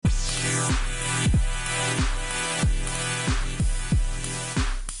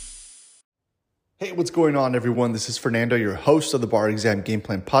Hey, what's going on, everyone? This is Fernando, your host of the Bar Exam Game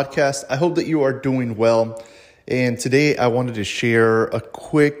Plan Podcast. I hope that you are doing well. And today I wanted to share a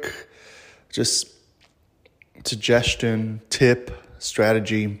quick suggestion, tip,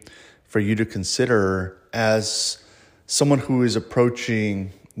 strategy for you to consider as someone who is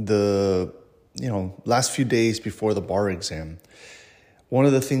approaching the last few days before the bar exam. One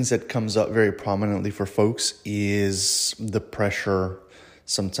of the things that comes up very prominently for folks is the pressure,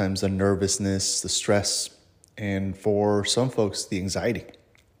 sometimes the nervousness, the stress, and for some folks, the anxiety.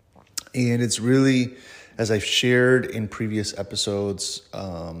 And it's really, as I've shared in previous episodes,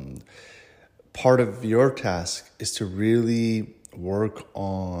 part of your task is to really work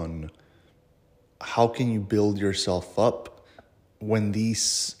on how can you build yourself up when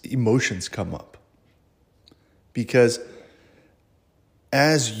these emotions come up. Because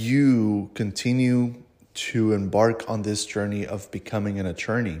as you continue to embark on this journey of becoming an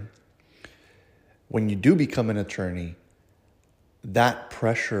attorney, when you do become an attorney, that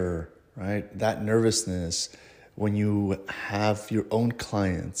pressure, right, that nervousness, when you have your own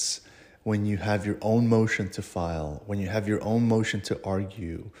clients, when you have your own motion to file, when you have your own motion to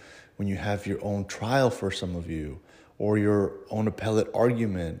argue, when you have your own trial for some of you, or your own appellate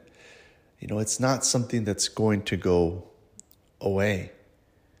argument, it's not something that's going to go away.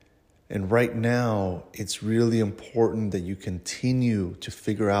 And right now, it's really important that you continue to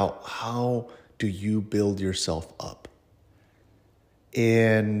figure out how do you build yourself up.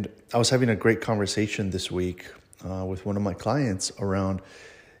 And I was having a great conversation this week with one of my clients around,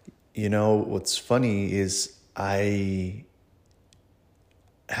 what's funny is I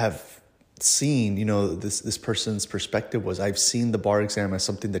have seen, this person's perspective was I've seen the bar exam as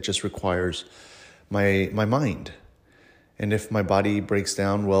something that just requires my mind. And if my body breaks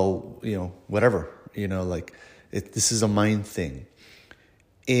down, well, whatever, this is a mind thing.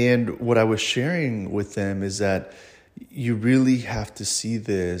 And what I was sharing with them is that you really have to see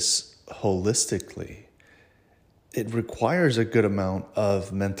this holistically. It requires a good amount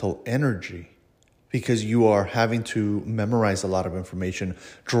of mental energy because you are having to memorize a lot of information,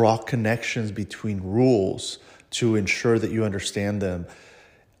 draw connections between rules to ensure that you understand them,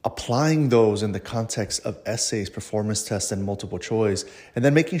 applying those in the context of essays, performance tests, and multiple choice, and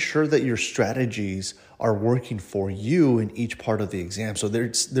then making sure that your strategies are working for you in each part of the exam. So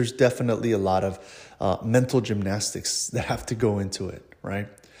there's definitely a lot of mental gymnastics that have to go into it, right?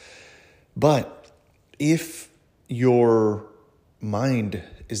 But if your mind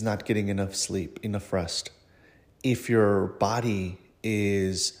is not getting enough sleep, enough rest, if your body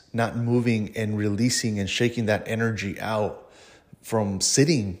is not moving and releasing and shaking that energy out from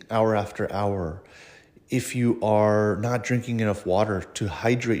sitting hour after hour, if you are not drinking enough water to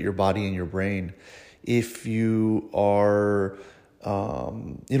hydrate your body and your brain, if you are,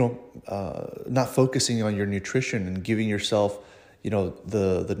 not focusing on your nutrition and giving yourself,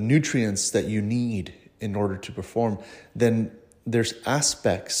 the nutrients that you need in order to perform, then there's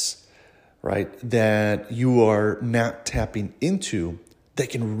aspects, right, that you are not tapping into that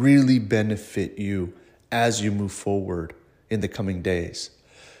can really benefit you as you move forward in the coming days.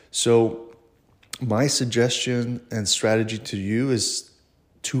 So my suggestion and strategy to you is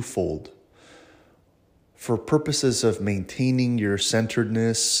twofold. For purposes of maintaining your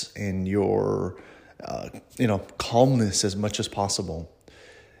centeredness and your calmness as much as possible,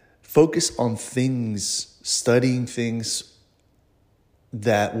 focus on things, studying things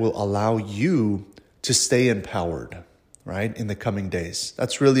that will allow you to stay empowered, right, in the coming days.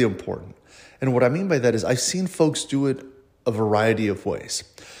 That's really important. And what I mean by that is I've seen folks do it a variety of ways.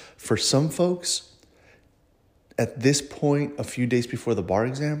 For some folks, at this point, a few days before the bar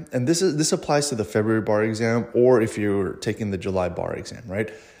exam, and this applies to the February bar exam, or if you're taking the July bar exam, right?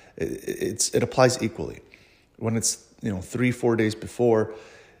 It applies equally. When it's 3-4 days before,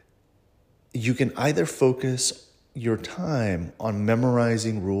 you can either focus your time on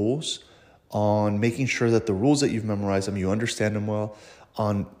memorizing rules, on making sure that the rules that you've memorized them, you understand them well,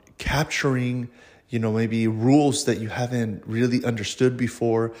 on capturing maybe rules that you haven't really understood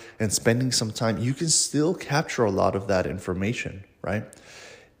before and spending some time. You can still capture a lot of that information, right?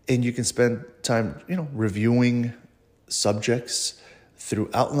 And you can spend time, reviewing subjects through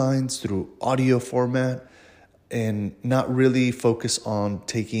outlines, through audio format, and not really focus on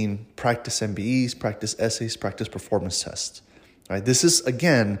taking practice MBEs, practice essays, practice performance tests, right? This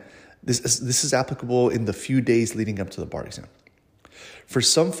is applicable in the few days leading up to the bar exam. For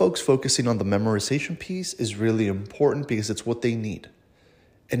some folks, focusing on the memorization piece is really important because it's what they need.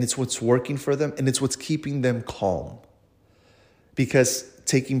 And it's what's working for them, and it's what's keeping them calm. Because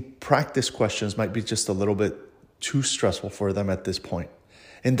taking practice questions might be just a little bit too stressful for them at this point.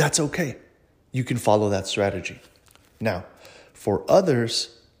 And that's okay. you can follow that strategy. Now, for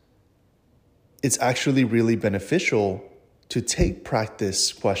others, it's actually really beneficial to take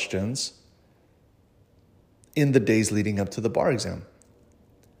practice questions in the days leading up to the bar exam.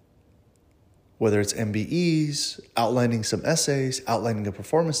 Whether it's MBEs, outlining some essays, outlining a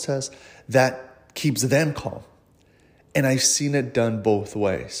performance test, that keeps them calm. And I've seen it done both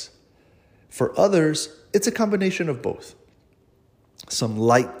ways. For others, it's a combination of both. Some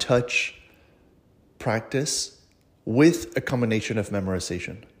light touch practice with a combination of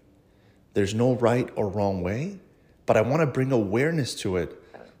memorization. There's no right or wrong way, but I want to bring awareness to it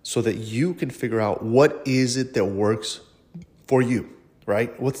so that you can figure out what is it that works for you,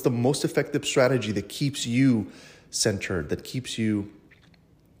 right? What's the most effective strategy that keeps you centered, that keeps you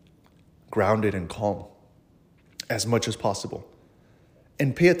grounded and calm as much as possible.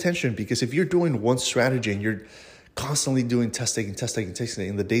 And pay attention, because if you're doing one strategy and you're constantly doing test taking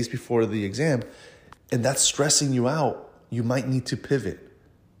in the days before the exam, and that's stressing you out, you might need to pivot.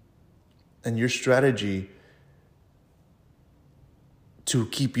 And your strategy to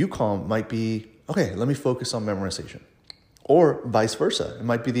keep you calm might be, okay, let me focus on memorization. Or vice versa. It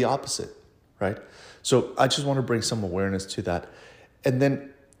might be the opposite, right? So I just want to bring some awareness to that. And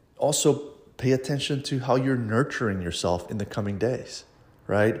then also pay attention to how you're nurturing yourself in the coming days,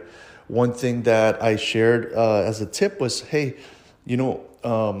 right? One thing that I shared as a tip was, hey,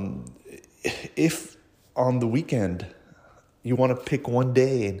 if on the weekend you want to pick one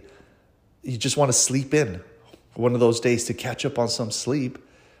day and you just want to sleep in one of those days to catch up on some sleep,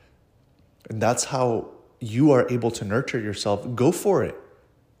 and that's how you are able to nurture yourself, go for it.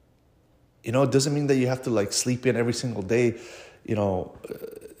 It doesn't mean that you have to sleep in every single day, in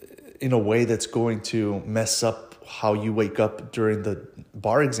a way that's going to mess up how you wake up during the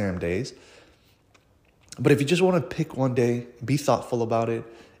bar exam days. But if you just want to pick one day, be thoughtful about it,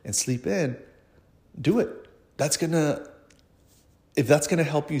 and sleep in, do it. If that's gonna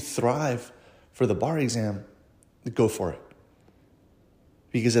help you thrive for the bar exam, go for it.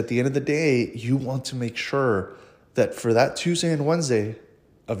 Because at the end of the day, you want to make sure that for that Tuesday and Wednesday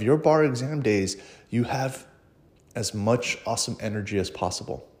of your bar exam days, you have as much awesome energy as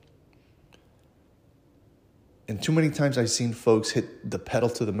possible. And too many times I've seen folks hit the pedal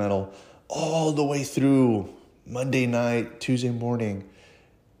to the metal all the way through Monday night, Tuesday morning.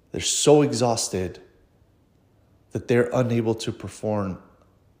 They're so exhausted that they're unable to perform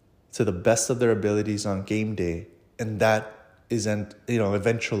to the best of their abilities on game day. And that isn't,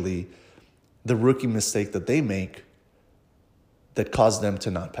 eventually the rookie mistake that they make that caused them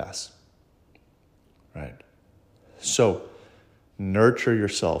to not pass, right? So nurture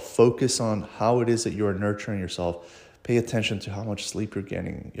yourself. Focus on how it is that you are nurturing yourself. Pay attention to how much sleep you're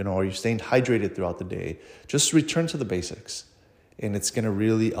getting. Are you staying hydrated throughout the day? Just return to the basics. And it's going to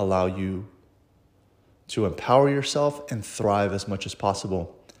really allow you to empower yourself and thrive as much as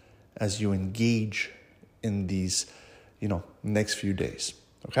possible as you engage in these, next few days.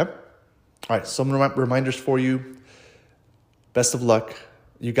 Okay? All right, some reminders for you. Best of luck.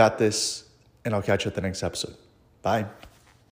 You got this. And I'll catch you at the next episode. Bye.